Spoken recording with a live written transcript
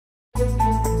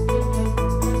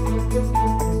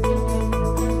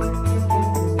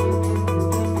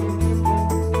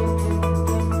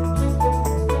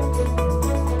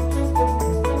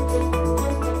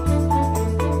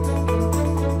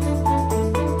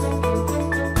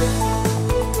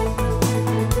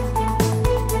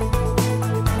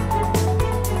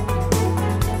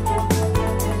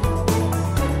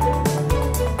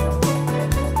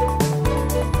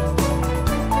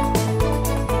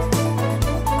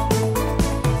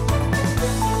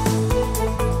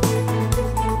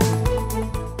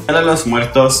Día de los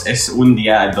Muertos es un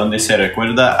día donde se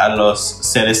recuerda a los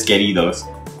seres queridos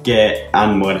que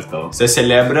han muerto. Se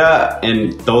celebra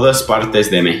en todas partes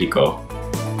de México.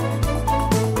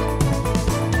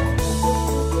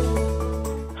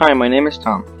 Hi, my name is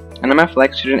Tom, and I'm a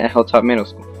FLAG student at Hilltop Middle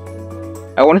School.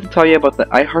 I wanted to tell you about the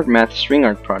I Heart Math String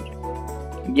Art project.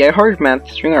 The I Heart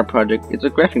Math String Art project is a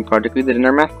graphing project we did in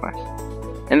our math class.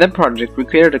 In that project, we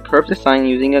created a curve design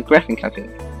using a graphing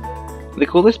calculator. The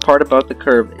coolest part about the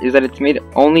curve is that it's made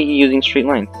only using straight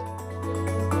lines.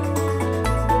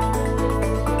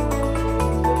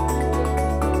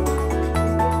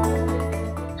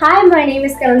 Hi, my name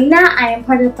is Carolina. I am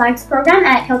part of the FLAGS program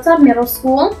at Hilltop Middle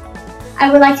School.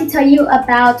 I would like to tell you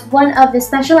about one of the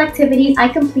special activities I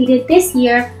completed this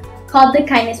year called the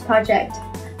Kindness Project.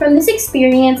 From this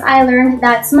experience, I learned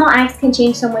that small acts can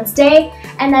change someone's day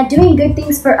and that doing good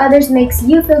things for others makes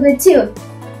you feel good too.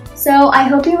 So I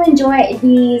hope you enjoy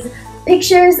these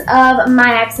pictures of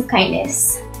my acts of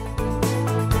kindness.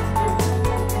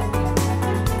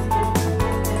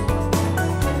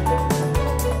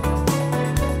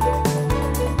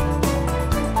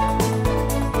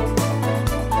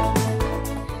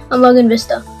 I'm Logan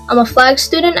Vista. I'm a FLAG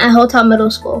student at Hilltop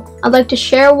Middle School. I'd like to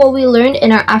share what we learned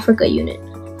in our Africa unit.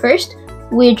 First,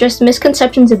 we addressed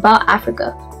misconceptions about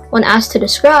Africa. When asked to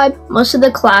describe, most of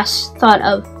the class thought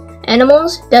of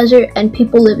animals, desert, and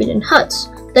people living in huts.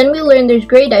 Then we learned there's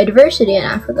great diversity in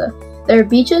Africa. There are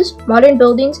beaches, modern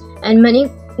buildings, and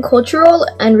many cultural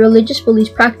and religious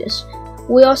beliefs practiced.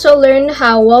 We also learned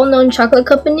how well-known chocolate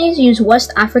companies use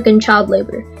West African child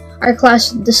labor. Our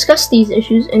class discussed these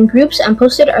issues in groups and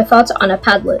posted our thoughts on a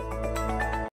Padlet.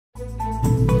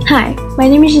 Hi, my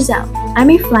name is Giselle. I'm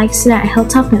a FLAG student at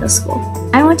Hilltop Middle School.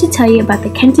 I want to tell you about the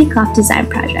Kente Cloth Design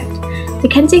Project. The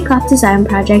Kente Cloth Design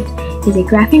Project is a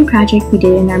graphing project we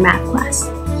did in our math class.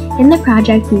 In the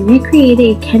project, we recreated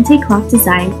a Kente cloth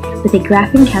design with a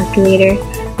graphing calculator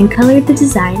and colored the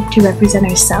design to represent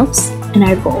ourselves and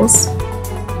our goals.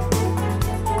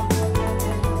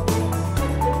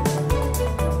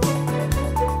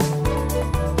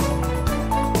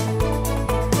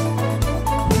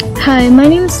 Hi, my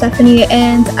name is Stephanie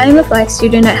and I'm a FLAG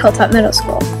student at Hilltop Middle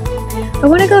School. I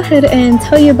want to go ahead and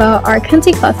tell you about our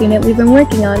Kente cloth unit we've been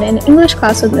working on in English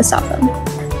class with Miss Southam.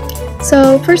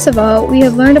 So first of all, we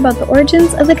have learned about the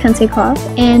origins of the Kente cloth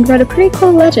and read a pretty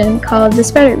cool legend called the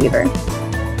Spider Weaver.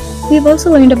 We've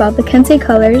also learned about the Kente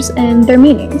colors and their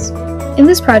meanings. In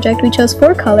this project, we chose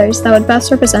 4 colors that would best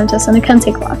represent us on a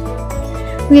Kente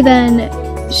cloth. We then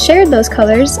shared those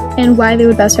colors and why they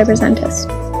would best represent us.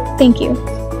 Thank you.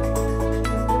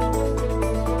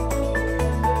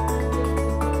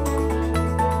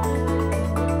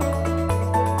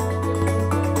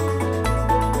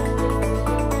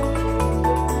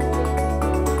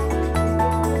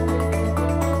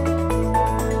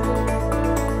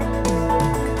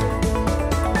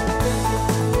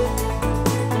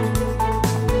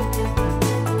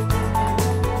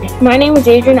 My name is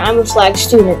Adrian. I'm a FLAG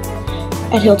student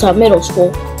at Hilltop Middle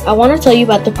School. I want to tell you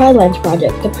about the Pride Lines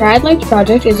Project. The Pride Lines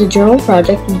Project is a journal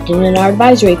project we did in our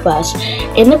advisory class.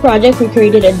 In the project, we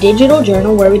created a digital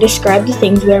journal where we described the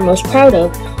things we are most proud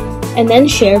of and then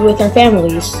shared with our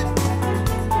families.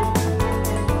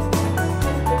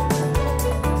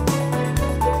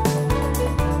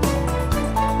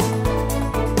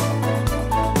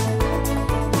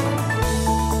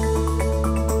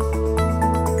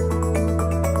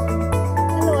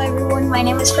 My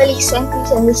name is Felix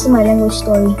Sanchez and this is my language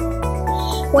story.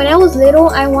 When I was little,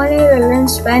 I wanted to learn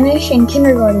Spanish in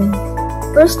kindergarten.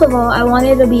 First of all, I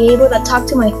wanted to be able to talk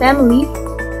to my family,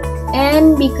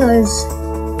 and because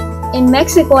in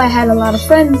Mexico I had a lot of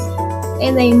friends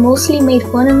and they mostly made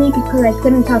fun of me because I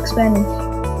couldn't talk Spanish.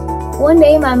 One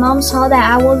day my mom saw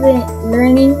that I wasn't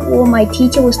learning what my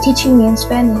teacher was teaching me in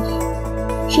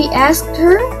Spanish. She asked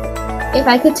her if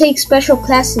I could take special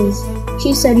classes.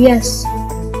 She said yes.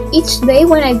 Each day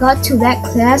when I got to that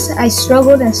class, I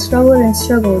struggled and struggled and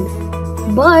struggled,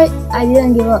 but I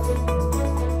didn't give up.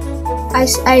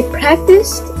 I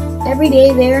practiced every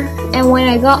day there, and when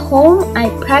I got home, I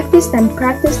practiced and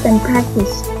practiced and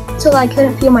practiced till I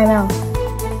couldn't feel my mouth.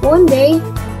 One day,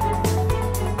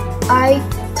 I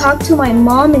talked to my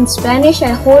mom in Spanish.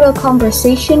 I held a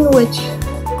conversation which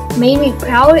made me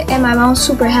proud and my mom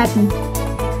super happy.